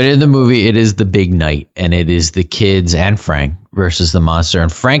 But in the movie, it is the big night, and it is the kids and Frank versus the monster,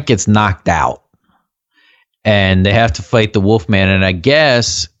 and Frank gets knocked out, and they have to fight the Wolfman, and I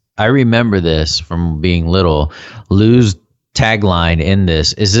guess, I remember this from being little, Lou's tagline in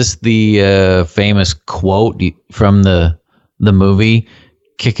this, is this the famous quote from the movie,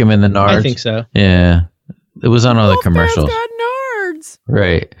 kick him in the nards? I think so. Yeah. It was on all the commercials. Got nards.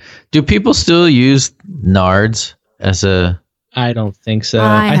 Right. Do people still use nards as a... I don't think so.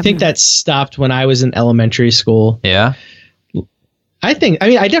 I think that stopped when I was in elementary school. Yeah? I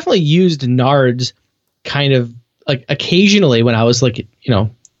definitely used nards kind of like occasionally when I was like,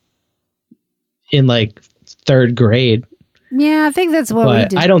 in like third grade. Yeah, I think that's what we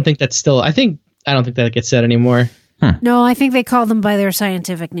did. I don't think that's still, I don't think that gets said anymore. No, I think they call them by their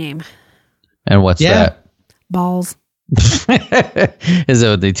scientific name. And what's that? Balls. Is that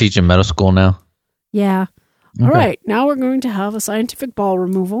what they teach in middle school now? Yeah. Okay. All right, now we're going to have a scientific ball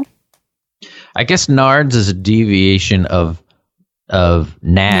removal. I guess nards is a deviation of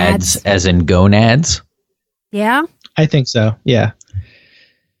nads, as in gonads. Yeah? I think so, yeah.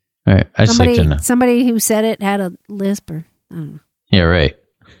 All right, I just like to know. Somebody who said it had a lisp or, I don't know. Yeah, right.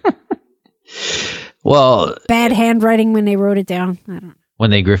 Well... Bad handwriting when they wrote it down. I don't know. When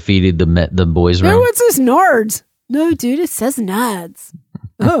they graffitied the boys' room. No, what's this nards? No, dude, it says nads.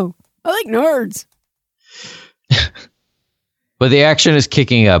 Oh, I like nards. But the action is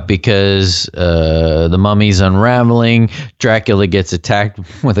kicking up because the mummy's unraveling. Dracula gets attacked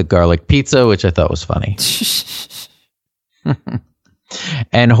with a garlic pizza, which I thought was funny.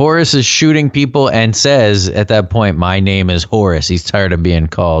 And Horace is shooting people and says at that point, "My name is Horace." He's tired of being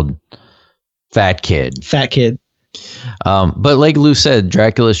called Fat Kid. Fat Kid. But like Lou said,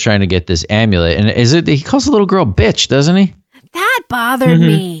 Dracula's trying to get this amulet. And he calls the little girl bitch, doesn't he? That bothered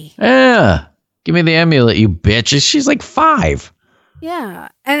me. Yeah. Give me the amulet, you bitch. She's like 5. Yeah.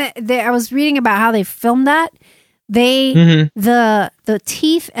 And I was reading about how they filmed that. The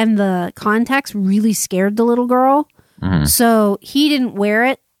teeth and the contacts really scared the little girl. So he didn't wear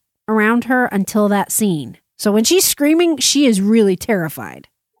it around her until that scene. So when she's screaming, she is really terrified.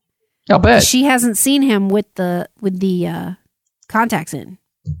 I'll bet. She hasn't seen him with the contacts in.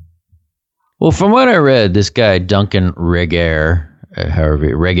 Well, from what I read, this guy, Duncan Regehr,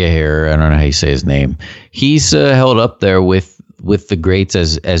 Regehr, I don't know how you say his name, he's held up there with the greats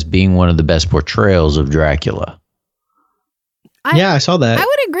as being one of the best portrayals of Dracula. I saw that. I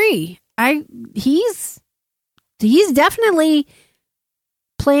would agree. He's definitely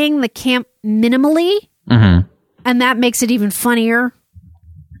playing the camp minimally, and that makes it even funnier.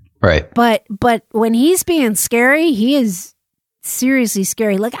 Right. But when he's being scary, he is seriously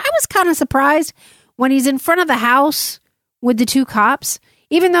scary. Like, I was kind of surprised when he's in front of the house with the two cops,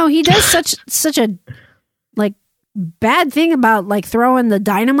 even though he does such a like bad thing about like throwing the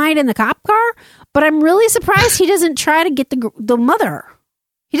dynamite in the cop car. But I'm really surprised he doesn't try to get the mother.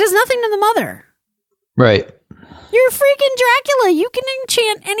 He does nothing to the mother. Right. You're freaking Dracula. You can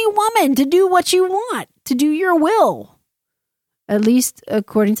enchant any woman to do what you want, to do your will. At least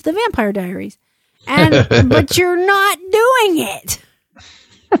according to the Vampire Diaries. But you're not doing it.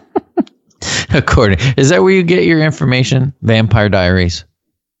 Is that where you get your information? Vampire Diaries.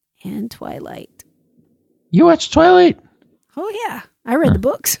 And Twilight. You watch Twilight? Oh yeah. I read the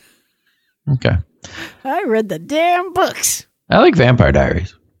books. Okay. I read the damn books. I like Vampire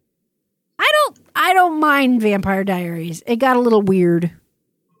Diaries. I don't mind Vampire Diaries. It got a little weird.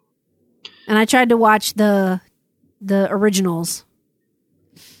 And I tried to watch the originals.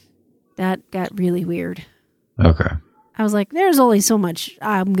 That got really weird. Okay. I was like, there's only so much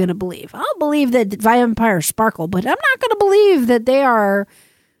I'm going to believe. I'll believe that vampires sparkle, but I'm not going to believe that they are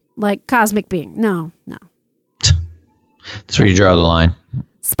like cosmic beings. No. That's where you draw the line.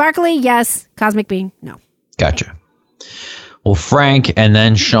 Sparkly, yes. Cosmic being, no. Gotcha. Well, Frank and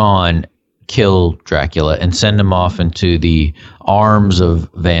then Sean kill Dracula and send him off into the arms of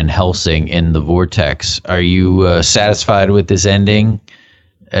Van Helsing in the vortex. Are you satisfied with this ending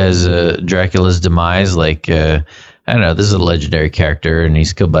as Dracula's demise? Like, I don't know, this is a legendary character and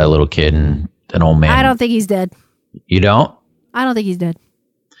he's killed by a little kid and an old man. I don't think he's dead. You don't? I don't think he's dead.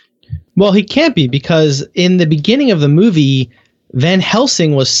 Well, he can't be, because in the beginning of the movie, Van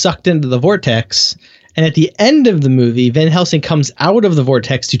Helsing was sucked into the vortex. And at the end of the movie, Van Helsing comes out of the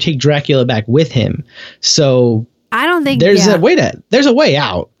vortex to take Dracula back with him. So I don't think there's a way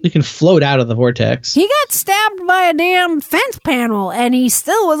out. You can float out of the vortex. He got stabbed by a damn fence panel and he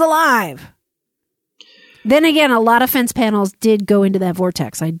still was alive. Then again, a lot of fence panels did go into that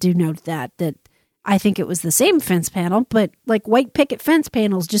vortex. I do note that I think it was the same fence panel, but like white picket fence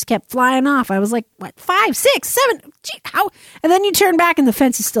panels just kept flying off. I was like, what, 5, 6, 7? Gee, how? And then you turn back and the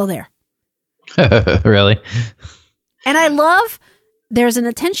fence is still there. Really? And I love, there's an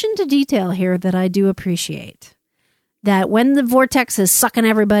attention to detail here that I do appreciate. That when the vortex is sucking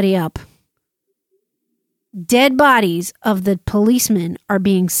everybody up, dead bodies of the policemen are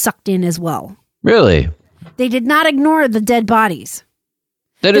being sucked in as well. Really? They did not ignore the dead bodies.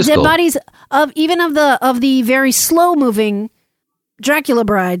 That is the dead cool. bodies of even of the very slow moving Dracula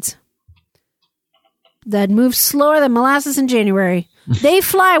brides that move slower than molasses in January. They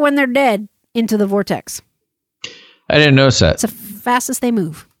fly when they're dead into the vortex. I didn't notice that. It's the fastest they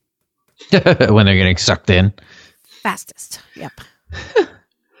move. When they're getting sucked in. Fastest. Yep.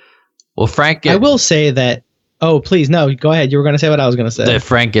 Well, Frank. I will say that. Oh, please, no. Go ahead. You were going to say what I was going to say. That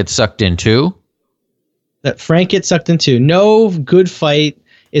Frank gets sucked in too? That Frank gets sucked in too. No good fight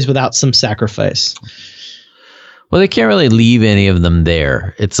is without some sacrifice. Well, they can't really leave any of them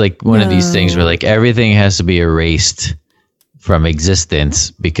there. It's like one of these things where like everything has to be erased from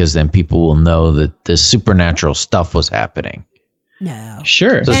existence because then people will know that the supernatural stuff was happening. No.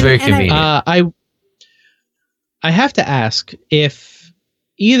 Sure. So it's very convenient. I have to ask if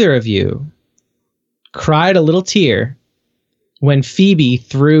either of you cried a little tear when Phoebe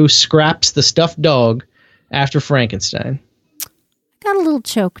threw Scraps the stuffed dog after Frankenstein. Got a little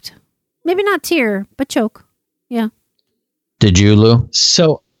choked. Maybe not tear, but choke. Yeah. Did you, Lou?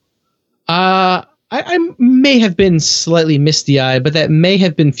 So, I may have been slightly misty-eyed, but that may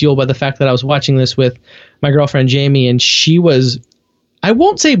have been fueled by the fact that I was watching this with my girlfriend Jamie, and she was, I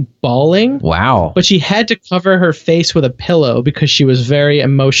won't say bawling. Wow. But she had to cover her face with a pillow because she was very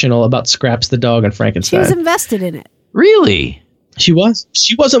emotional about Scraps the dog and Frankenstein. She was invested in it. Really? She was.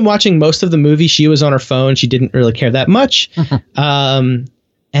 She wasn't watching most of the movie. She was on her phone. She didn't really care that much. But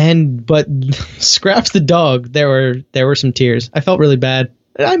Scraps the dog, there were some tears. I felt really bad.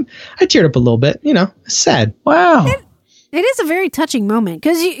 I teared up a little bit. You know, it's sad. Wow. It is a very touching moment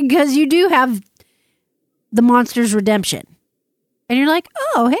because you do have the monster's redemption, and you're like,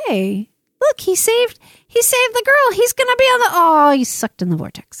 oh hey, look, he saved the girl. He's gonna be on the. Oh, he's sucked in the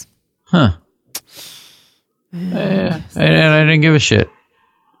vortex. Huh. And I didn't give a shit.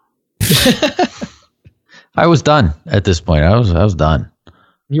 I was done at this point. I was done.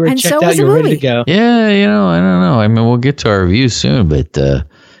 You were checked out. You were ready to go. Yeah, I don't know. I mean, we'll get to our reviews soon, but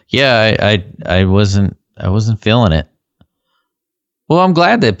I wasn't feeling it. Well, I'm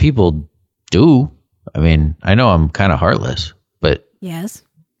glad that people do. I mean, I know I'm kind of heartless, but yes,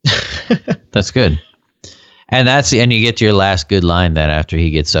 that's good. And you get to your last good line then after he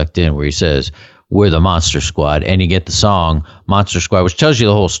gets sucked in, where he says, "We're the Monster Squad," and you get the song "Monster Squad," which tells you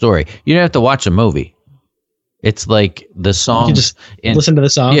the whole story. You don't have to watch a movie. It's like the song. You just listen to the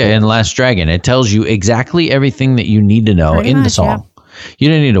song. Yeah, in Last Dragon, it tells you exactly everything that you need to know in the song. Yeah. You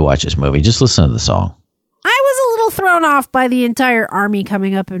don't need to watch this movie. Just listen to the song. I was a little thrown off by the entire army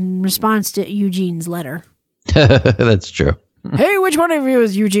coming up in response to Eugene's letter. That's true. Hey, which one of you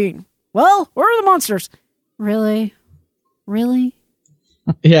is Eugene? Well, where are the monsters? Really?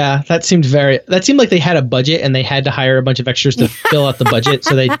 Yeah, that seemed like they had a budget and they had to hire a bunch of extras to fill out the budget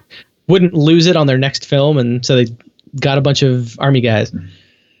so they wouldn't lose it on their next film, and so they got a bunch of army guys.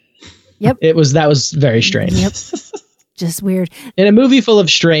 Yep. That was very strange. Yep. Just weird. In a movie full of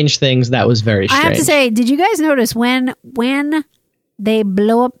strange things, that was very strange. I have to say, did you guys notice when they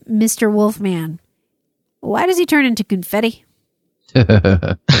blow up Mr. Wolfman, why does he turn into confetti?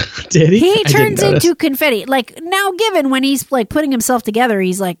 Did he? He turns into confetti. Like, now given when he's like putting himself together,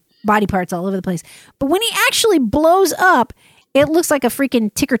 he's like body parts all over the place. But when he actually blows up, it looks like a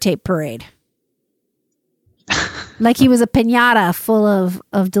freaking ticker tape parade. Like he was a piñata full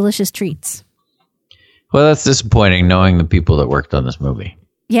of delicious treats. Well, that's disappointing knowing the people that worked on this movie.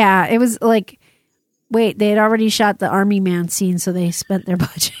 Yeah, it was like, wait, they had already shot the army man scene, so they spent their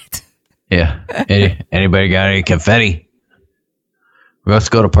budget. Yeah. Anybody got any confetti? Let's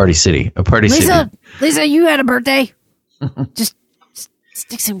go to Party City. Lisa, you had a birthday. Just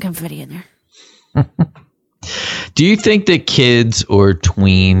stick some confetti in there. Do you think that kids or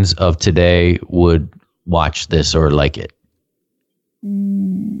tweens of today would watch this or like it?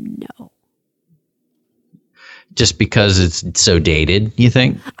 No. Just because it's so dated, you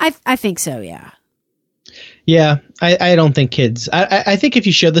think? I think so, yeah. Yeah, I don't think kids... I think if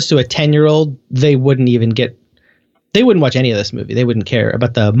you showed this to a 10-year-old, they wouldn't watch any of this movie. They wouldn't care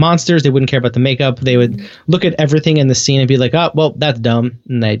about the monsters. They wouldn't care about the makeup. They would look at everything in the scene and be like, "Oh, well, that's dumb,"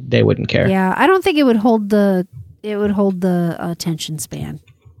 and they wouldn't care. Yeah, I don't think it would hold the attention span.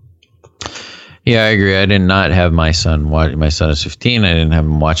 Yeah, I agree. I did not have my son watch. My son is 15. I didn't have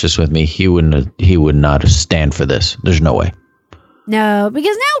him watch this with me. He would not stand for this. There's no way. No,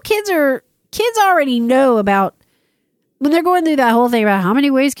 because now kids already know about when they're going through that whole thing about how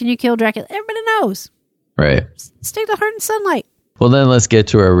many ways can you kill Dracula. Everybody knows. Right. Stay to heart and sunlight. Well, then let's get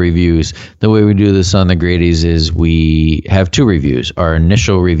to our reviews. The way we do this on the Grady's is we have two reviews. Our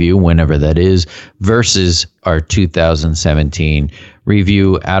initial review, whenever that is, versus our 2017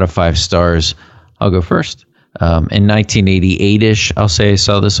 review out of 5 stars. I'll go first. In 1988-ish, I'll say I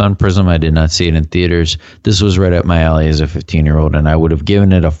saw this on Prism. I did not see it in theaters. This was right up my alley as a 15-year-old, and I would have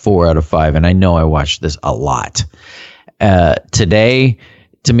given it a 4 out of 5, and I know I watched this a lot. Today,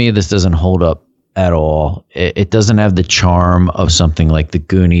 to me, this doesn't hold up at all. It doesn't have the charm of something like The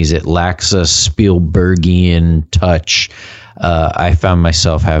Goonies. It lacks a Spielbergian touch. I found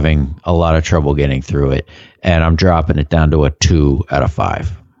myself having a lot of trouble getting through it, and I'm dropping it down to a 2 out of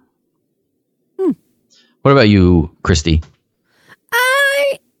 5. What about you, Khrysti?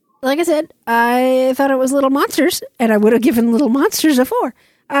 Like I said, I thought it was Little Monsters, and I would have given Little Monsters a 4.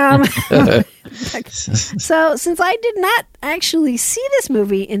 So since I did not actually see this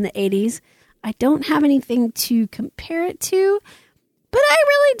movie in the 80s, I don't have anything to compare it to, but I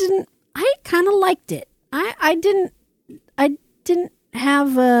really didn't. I kind of liked it. I didn't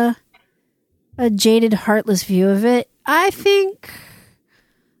have a jaded, heartless view of it. I think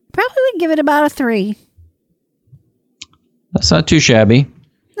probably would give it about a 3. That's not too shabby.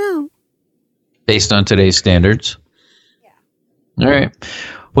 No. Based on today's standards. Yeah. All right.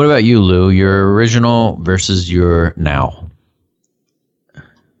 What about you, Lou? Your original versus your now.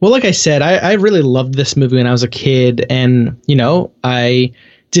 Well, like I said, I really loved this movie when I was a kid, and I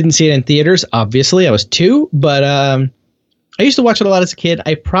didn't see it in theaters. Obviously, I was 2, but I used to watch it a lot as a kid.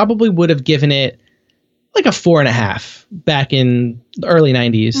 I probably would have given it like a 4.5 back in the early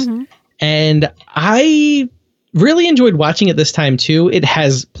 90s, and I really enjoyed watching it this time too. It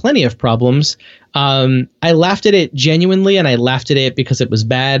has plenty of problems. I laughed at it genuinely, and I laughed at it because it was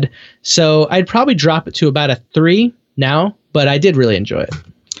bad. So I'd probably drop it to about a 3 now, but I did really enjoy it.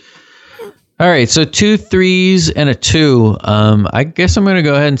 All right, so 2 3s and a 2. I guess I'm going to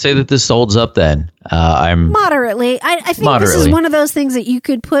go ahead and say that this holds up then. I'm moderately. I think this is one of those things that you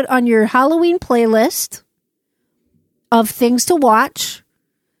could put on your Halloween playlist of things to watch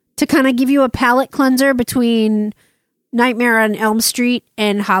to kind of give you a palate cleanser between Nightmare on Elm Street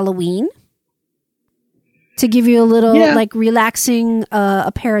and Halloween. To give you a little like relaxing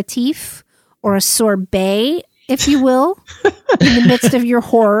aperitif or a sorbet, if you will, in the midst of your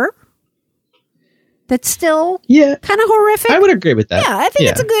horror. That's still kind of horrific. I would agree with that. Yeah, I think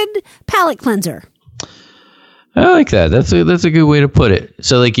it's a good palate cleanser. I like that. That's a good way to put it.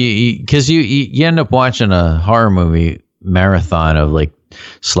 So like because you end up watching a horror movie marathon of like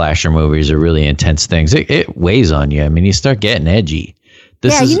slasher movies or really intense things. It weighs on you. I mean, you start getting edgy.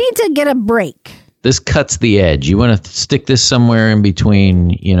 You need to get a break. This cuts the edge. You want to stick this somewhere in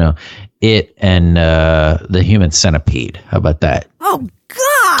between, it and the Human Centipede. How about that? Oh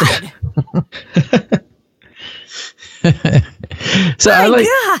God! So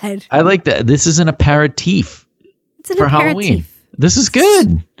I like that. This is an aperitif for Halloween. This is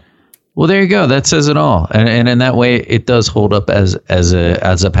good. Well, there you go. That says it all. And in that way, it does hold up as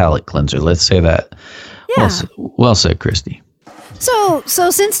a palate cleanser. Let's say that. Yeah. Well said, Khrysti. So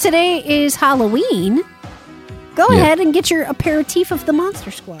since today is Halloween, go ahead and get your aperitif of the Monster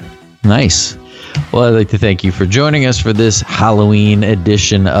Squad. Nice. Well, I'd like to thank you for joining us for this Halloween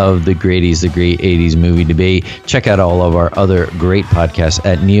edition of the Grady's, the Great 80s Movie Debate. Check out all of our other great podcasts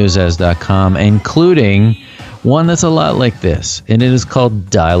at NEOZAZ.com, including one that's a lot like this, and it is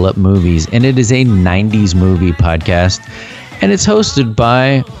called Dial Up Movies, and it is a 90s movie podcast, and it's hosted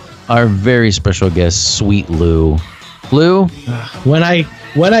by our very special guest, Sweet Lou. Lou? When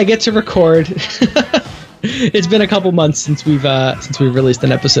I get to record... It's been a couple months since we've released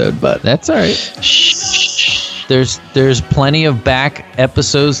an episode, but that's all right. There's plenty of back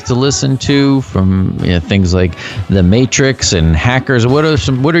episodes to listen to from things like The Matrix and Hackers. What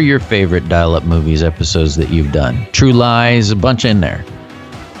are your favorite dial-up movies episodes that you've done? True Lies, a bunch in there.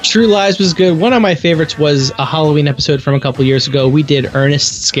 True Lies was good. One of my favorites was a Halloween episode from a couple years ago. We did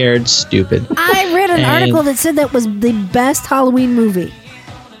Ernest Scared Stupid. I read an article that said that was the best Halloween movie.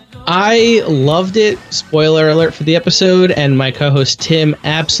 I loved it. Spoiler alert for the episode, and my co-host Tim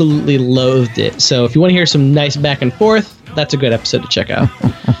absolutely loathed it. So if you want to hear some nice back and forth, that's a good episode to check out.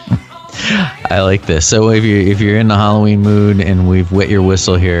 I like this. So if you're in the Halloween mood and we've wet your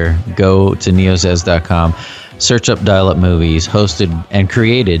whistle here, go to neozaz.com, search up Dial Up Movies, hosted and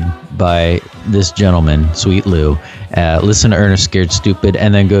created by this gentleman, Sweet Lou. Listen to Ernest Scared Stupid,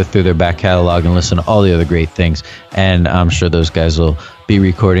 and then go through their back catalog and listen to all the other great things. And I'm sure those guys will be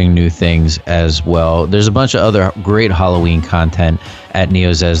recording new things as well. There's a bunch of other great Halloween content at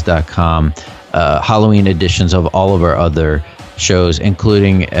neozaz.com. Halloween editions of all of our other shows,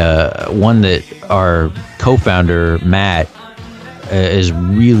 including one that our co-founder, Matt, has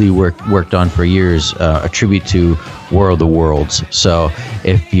really worked on for years, a tribute to War of the Worlds. So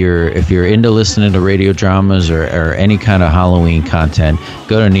if you're into listening to radio dramas or any kind of Halloween content,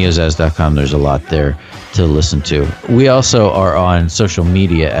 go to neozaz.com. There's a lot there to listen to. We also are on social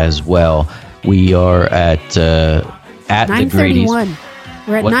media as well. We are at the Grady's.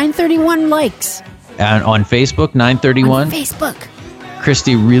 We're at 931 likes. And on Facebook, 931. On Facebook.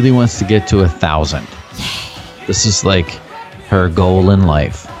 Khrysti really wants to get to 1,000. This is like her goal in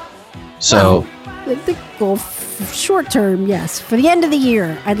life. So the goal short term, yes. For the end of the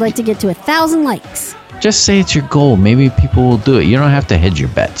year, I'd like to get to 1,000 likes. Just say it's your goal. Maybe people will do it. You don't have to hedge your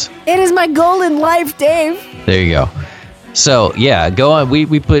bets. It is my goal in life, Dave. There you go. So yeah, go on.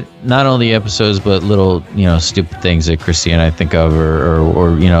 We put not only episodes but little stupid things that Khrysti and I think of,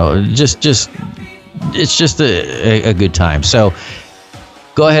 or just it's just a good time. So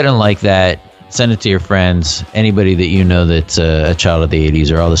go ahead and like that. Send it to your friends, anybody that you know that's a child of the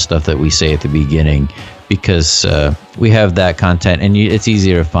 80s, or all the stuff that we say at the beginning, because we have that content, and it's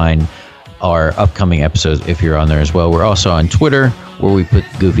easier to find our upcoming episodes if you're on there as well. We're also on Twitter, where we put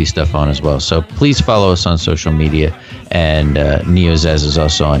goofy stuff on as well. So please follow us on social media, and NEOZAZ is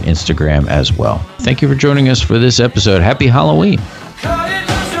also on Instagram as well. Thank you for joining us for this episode. Happy Halloween.